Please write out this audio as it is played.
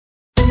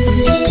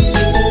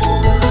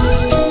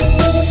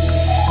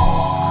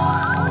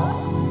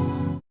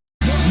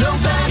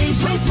Nobody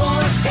plays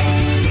more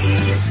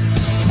 80s.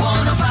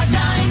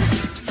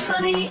 105.9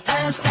 Sunny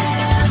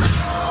FM,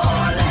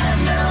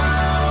 Orlando.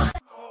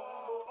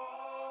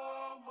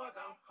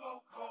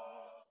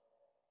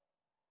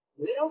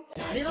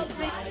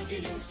 Her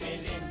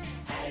gülümserim,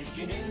 her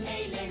günüm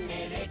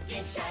eğlenerek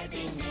geçer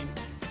benim.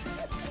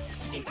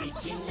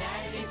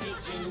 Eticinler,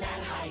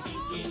 haydi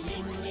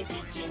gelin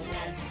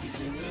eticinler.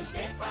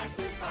 Yüzümüzde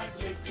farklı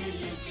farklı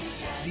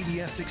gülücükler.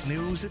 CBS 6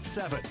 News at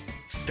 7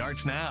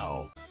 starts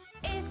now.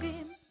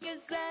 Evim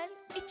güzel,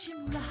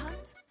 içim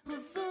rahat,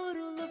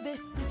 huzurlu ve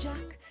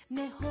sıcak.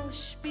 Ne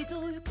hoş bir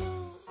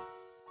duygu.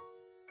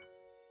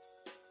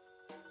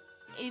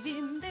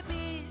 Evimde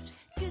bir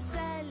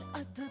güzel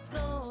adı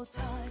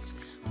Doğutaş.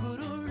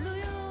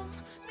 Gururluyum,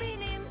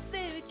 benim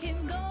sevkim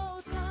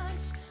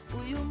Doğutaş.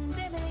 Uyum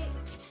demek,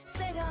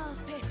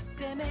 serafet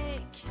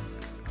demek.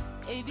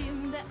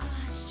 Evimde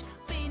aşk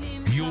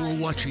benim. You're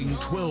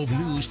watching 12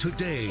 News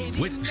Today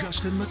with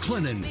Justin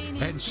McLennan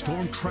and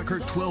Storm Tracker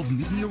 12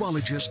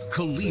 meteorologist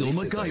Khalil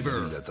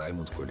MacGyver.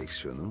 Diamond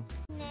koleksiyonu.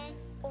 Ne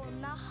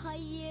ona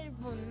hayır,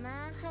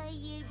 buna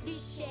hayır, bir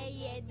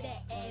şeye de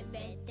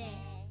evet de.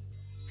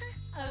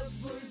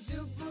 Abur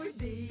cubur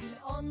değil,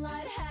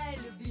 onlar her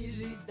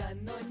biri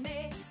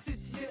Danone.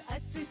 Sütlü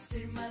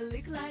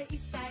atıştırmalıklar,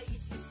 ister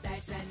iç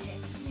istersen ye.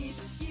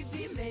 Mis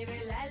gibi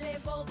meyvelerle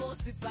bol bol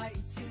süt var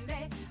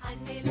içinde.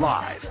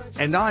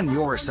 Live and on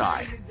your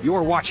side,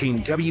 you're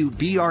watching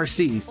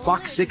WBRC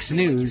Fox 6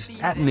 News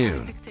at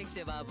noon. Tek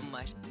cevabım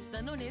var.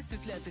 Danone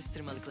sütlü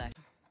atıştırmalıklar.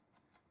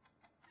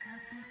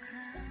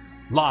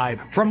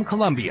 Live from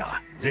Columbia,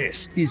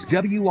 this is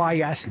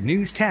WIS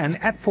News 10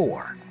 at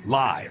 4.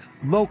 Live,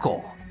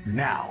 local,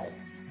 now.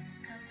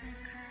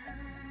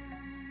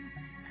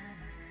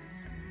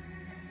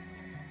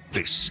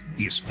 This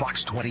is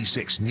Fox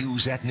 26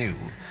 News at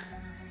noon.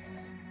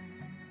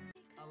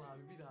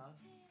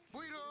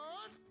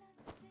 Buyurun.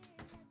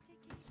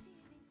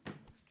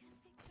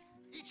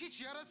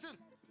 İç yarasın.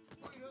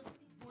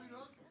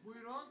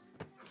 Buyurun.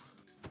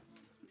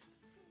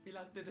 Bir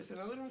latte de sen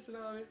alır mısın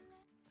abi?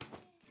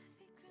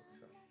 Çok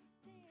sağ ol.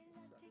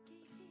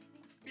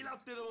 Bir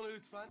latte de bana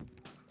lütfen.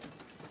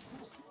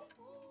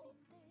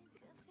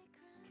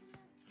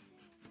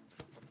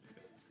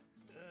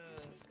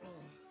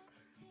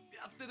 Bir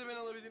latte de ben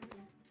alabilir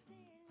miyim?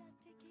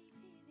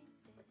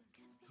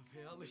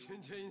 Kafeye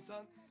alışınca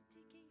insan...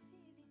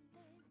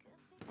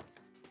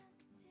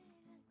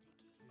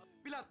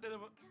 Bir latte de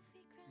bu.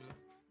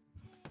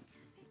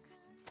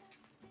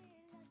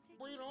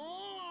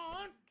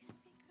 Buyurun.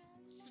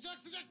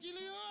 Sıcak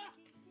geliyor.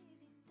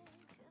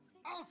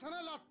 Al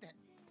sana latte.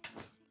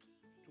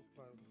 Çok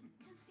pardon.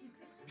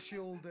 Bir şey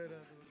oldu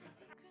herhalde.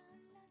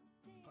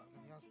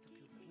 Pardon, yastık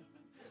yoktu.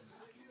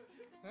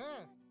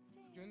 He,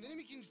 göndereyim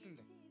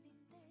ikincisinde.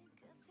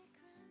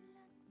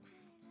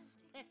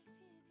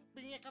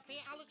 Bünye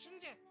kafeye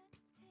alışınca.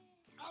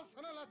 Al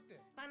sana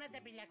latte. Bana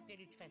da bir latte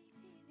lütfen.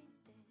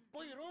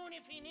 Buyurun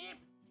efendim.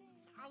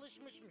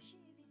 Alışmışmış.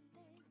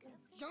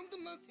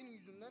 Yandım lan senin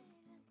yüzünden.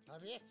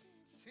 Tabii.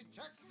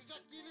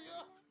 Sıcak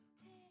geliyor.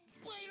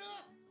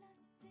 Buyurun.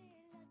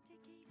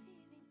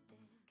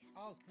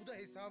 Al, bu da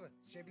hesabı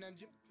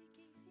Şebnemcim.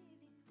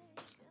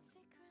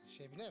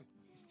 Şebnem,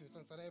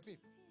 istiyorsan sana yapayım.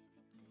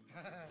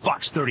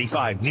 Fox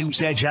 35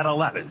 News Edge at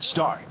 11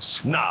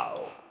 starts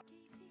now.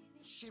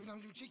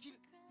 Şebnemcim çekil.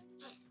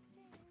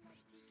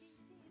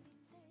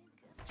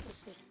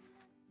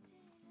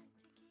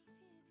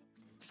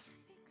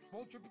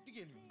 Bol köpüklü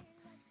geliyor.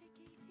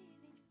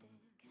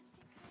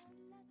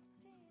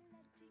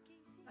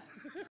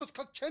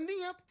 Kalk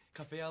kendin yap.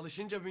 Kafeye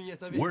alışınca bünye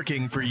tabii.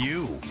 Working for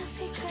you.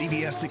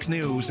 CBS 6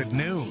 News at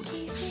noon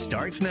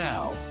starts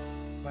now.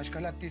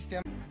 Başka latte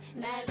isteyen...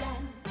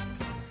 Nereden?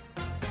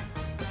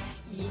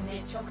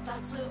 Yine çok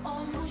tatlı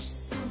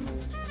olmuşsun.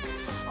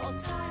 O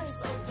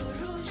tarz, o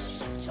duruş,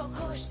 çok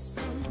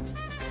hoşsun.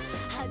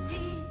 Hadi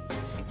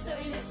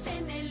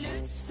söylesene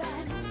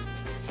lütfen.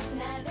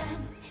 Nereden?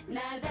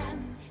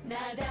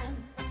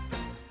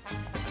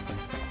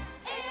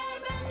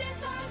 Eğer benden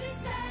tarz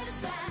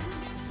istersen,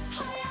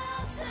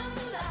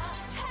 hayatımda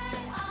her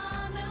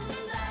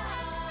anımda.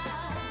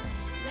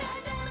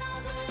 Nereden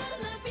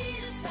aldığını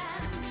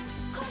bilsem,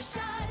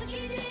 koşar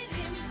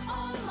giderim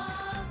o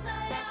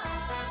mağazaya.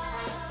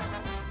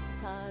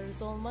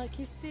 Tarz olmak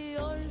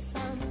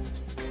istiyorsan,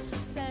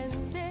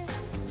 sen de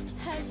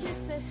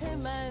herkese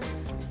hemen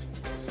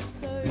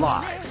söyle.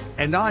 Live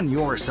and on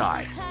your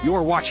side,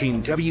 you're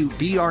watching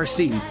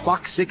WBRC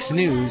Fox 6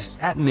 News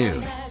at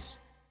noon.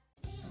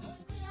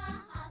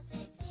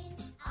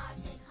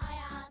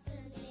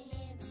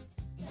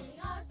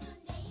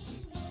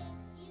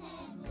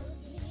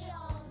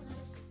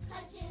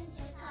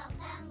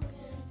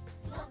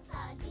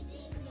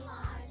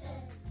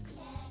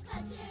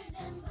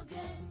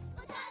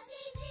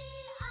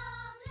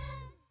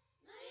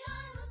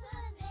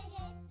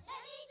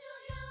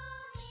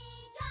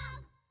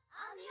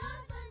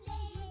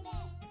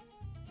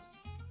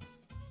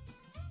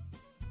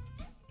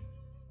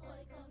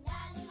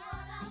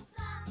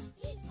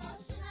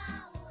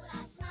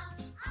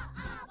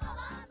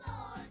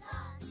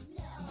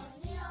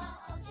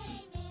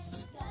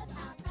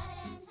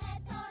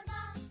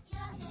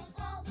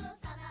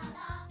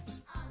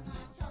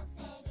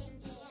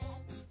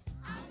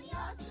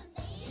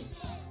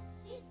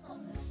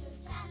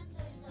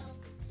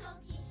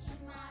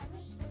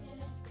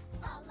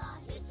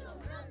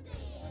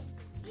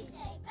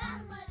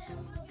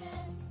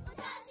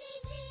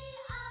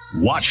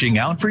 watching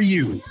out for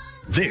you.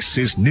 This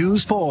is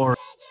News 4.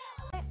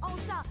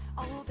 olsa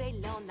o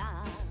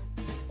bellona.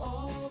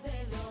 O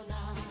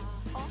bellona.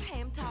 O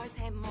hem tarz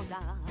hem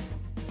moda.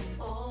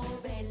 O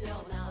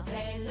bellona,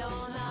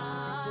 bellona.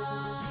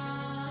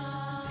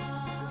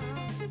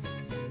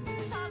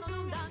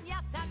 Salonumdan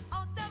yatak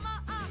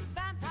odama ah,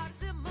 ben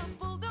tarzımı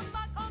buldum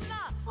bak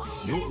ona.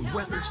 O Your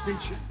weather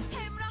station.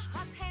 hem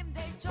rahat hem de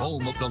çok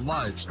Home of the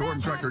live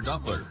storm tracker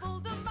Doppler.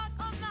 buldum bak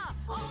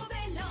ona. O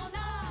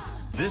bellona.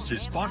 This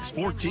is Fox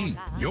 14,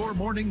 your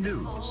morning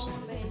news.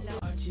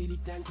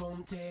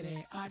 Arçelikten.com.tr,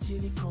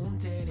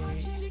 Arçelik.com.tr,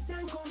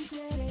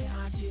 Arçelikten.com.tr,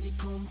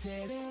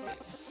 Arçelik.com.tr.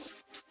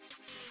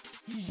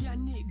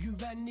 Hijyenli,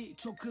 güvenli,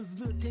 çok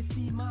hızlı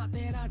teslimat.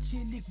 Eğer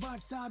arçelik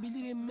varsa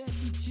bilirim hep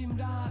içim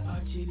rahat.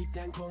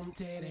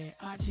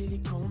 Arçelikten.com.tr,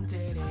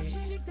 Arçelik.com.tr,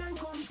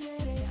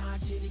 Arçelikten.com.tr,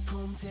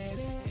 Arçelik.com.tr.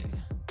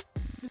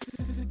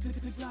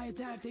 Tıkla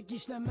yeter, tek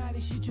işlem her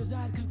işi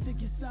çözer,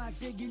 48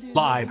 saatte gelir.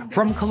 Live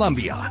from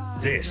Columbia,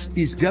 this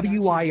is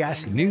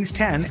WIS News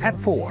 10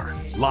 at 4.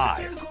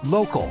 Live,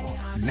 local,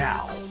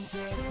 now.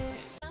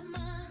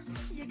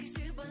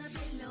 Yakışır bana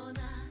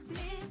bellona.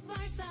 Ne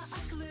varsa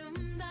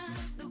aklımda.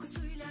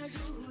 Dokusuyla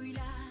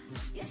ruhuyla.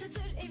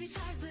 Yaşatır evi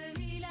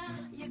tarzıyla.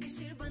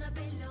 Yakışır bana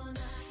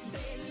bellona.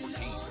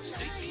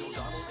 Stacey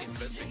O'Donnell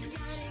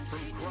investigates. From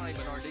crime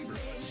in our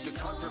neighborhoods to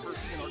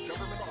controversy in our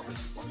government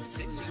offices,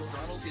 Stacey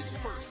O'Donnell is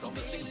first on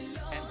the scene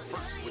and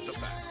first with the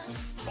facts.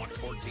 Fox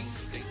 14's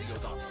Stacey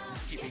O'Donnell,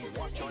 keeping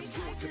watch on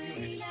your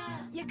community.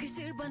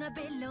 Yakışır bana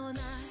bellona.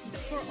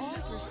 For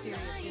all your serious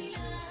issues,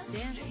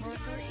 Dan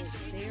Parker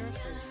is there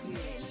for you.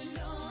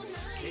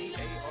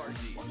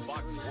 KARD,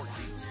 Fox 14,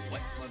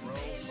 West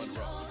Monroe,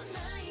 Monroe.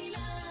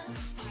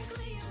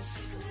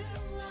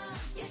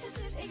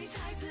 Yaşatır evi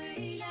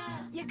tarzıyla.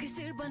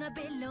 Yakışır bana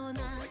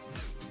bellona.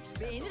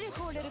 Beğeni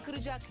rekorları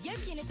kıracak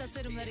yepyeni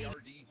tasarımlarıyla.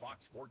 KARD,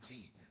 Fox 14,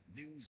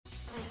 News.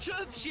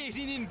 Çöp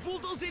şehrinin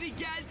buldozeri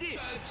geldi.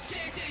 Çöp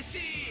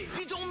çetesi.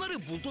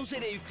 Bidonları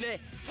buldozere yükle,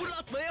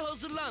 fırlatmaya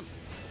hazırlan.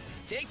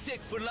 Tek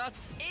tek fırlat,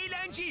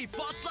 eğlenceyi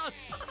patlat.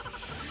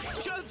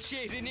 Çöp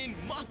şehrinin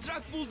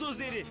matrak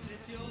buldozeri.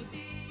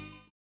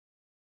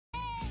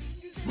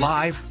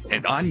 Live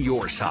and on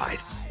your side.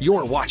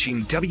 You're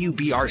watching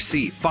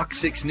WBRC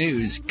Fox 6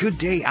 News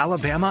Good Day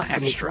Alabama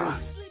Extra.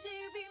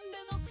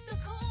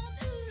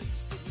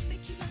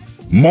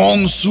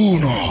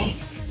 Monsuno.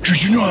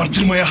 Gücünü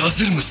artırmaya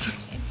hazır mısın?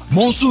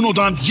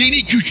 Monsuno'dan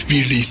yeni güç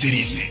birliği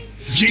serisi.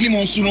 Yeni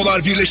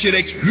Monsuno'lar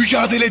birleşerek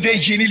mücadelede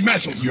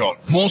yenilmez oluyor.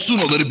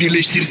 Monsuno'ları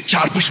birleştir,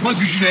 çarpışma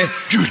gücüne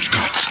güç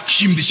kat.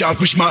 Şimdi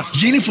çarpışma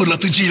yeni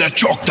fırlatıcıyla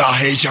çok daha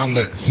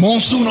heyecanlı.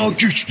 Monsuno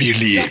güç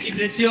birliği.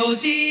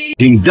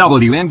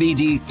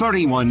 WMBD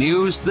 31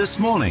 News this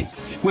morning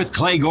with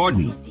Clay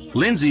Gordon,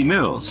 Lindsay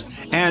Mills,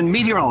 and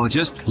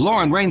meteorologist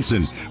Lauren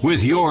Rainson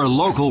with your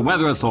local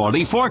weather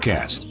authority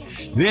forecast.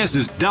 This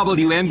is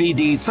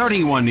WMBD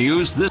 31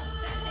 News this.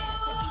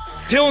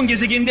 Teon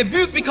gezegeninde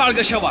büyük bir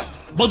kargaşa var.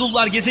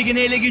 Badullar gezegeni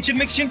ele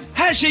geçirmek için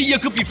her şeyi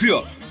yakıp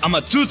yıkıyor.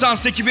 Ama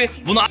Tutans ekibi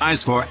buna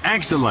Prize for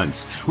Excellence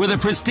with a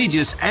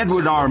prestigious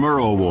Edward R.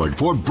 Murrow Award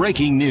for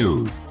breaking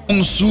news.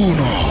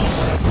 Monsuno.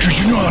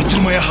 Gücünü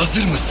artırmaya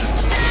hazır mısın?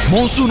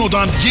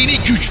 Monsuno'dan yeni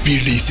güç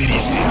birliği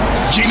serisi.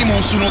 Yeni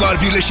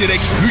Monsuno'lar birleşerek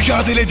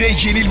mücadelede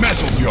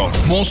yenilmez oluyor.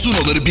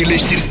 Monsuno'ları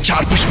birleştir,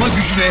 çarpışma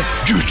gücüne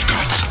güç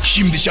kat.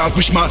 Şimdi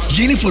çarpışma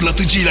yeni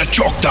fırlatıcıyla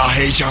çok daha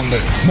heyecanlı.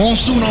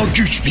 Monsuno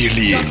güç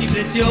birliği.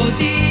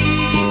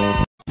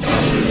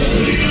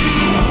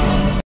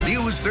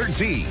 News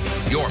 13,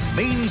 your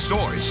main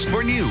source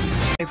for news.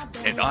 Live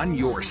and on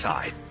your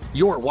side.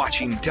 You're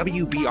watching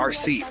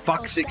WBRC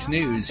Fox 6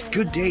 News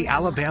Good Day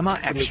Alabama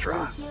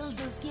Extra.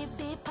 Yıldız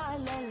gibi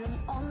parlarım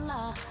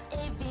onunla.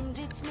 Evin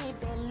ritmi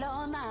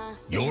bellona.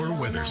 Your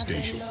weather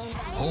station,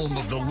 home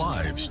of the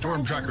live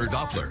storm tracker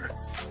Doppler.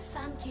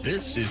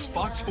 This is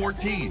Fox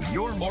 14,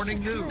 your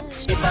morning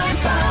news.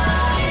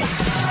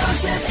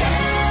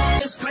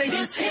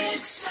 Greatest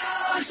hits.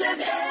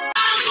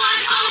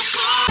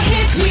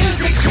 Hit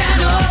music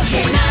channel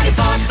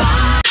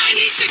K94.5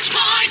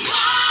 96.1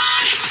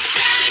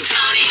 San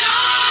Antonio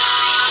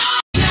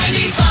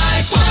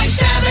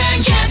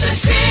 95.7 Kansas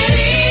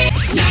City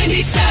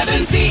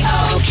 97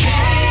 COK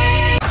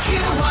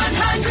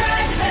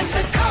Q100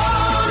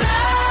 Pensacola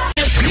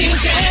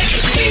Music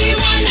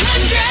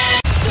B100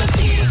 The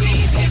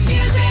TV's hit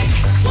music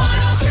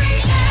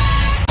 103X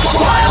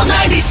Wild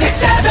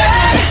 96.7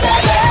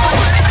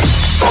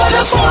 For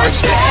the fourth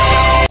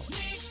day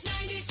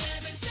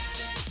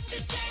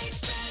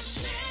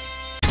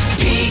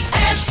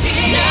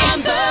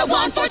Number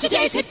one for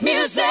today's hit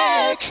music.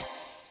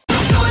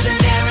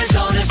 Northern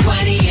Arizona's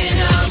 20 in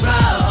a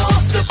row.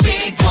 The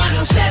big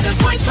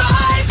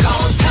 107.5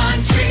 Gold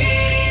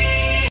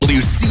Country.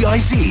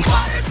 WCIC.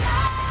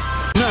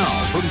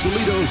 Now, from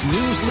Toledo's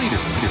news leader,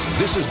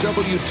 this is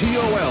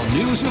WTOL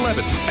News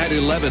 11 at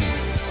 11.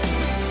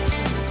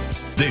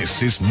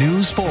 This is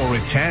News 4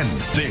 at 10.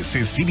 This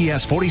is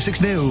CBS 46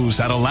 News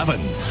at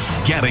 11.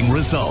 Getting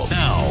results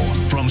now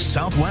from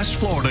Southwest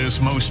Florida's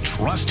most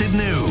trusted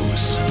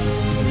news.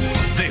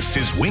 This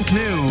is Wink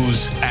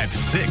News at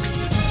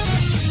 6.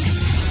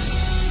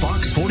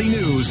 Fox 40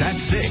 News at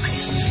 6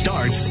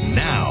 starts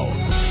now.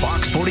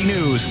 Fox 40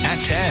 News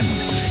at 10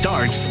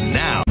 starts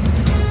now.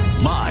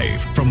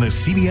 Live from the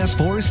CBS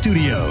 4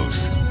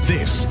 studios,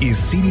 this is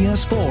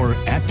CBS 4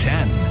 at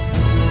 10.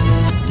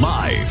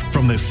 Live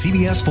from the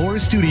CBS 4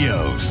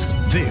 studios,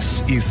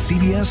 this is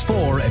CBS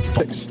 4 at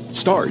 6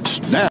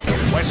 starts now.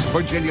 West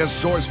Virginia's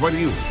source for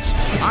news.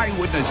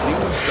 Eyewitness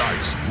News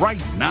starts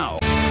right now.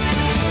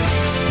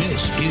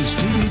 This is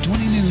TV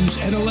 20 News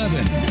at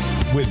 11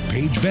 with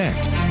Paige Beck,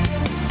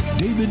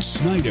 David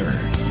Snyder,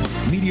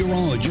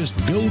 meteorologist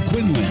Bill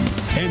Quinlan,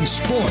 and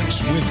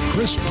sports with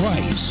Chris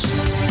Price.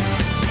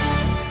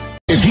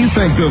 If you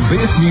think the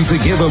best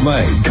music ever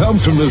made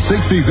comes from the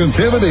 60s and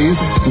 70s,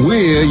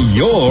 we're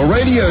your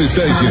radio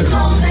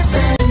station.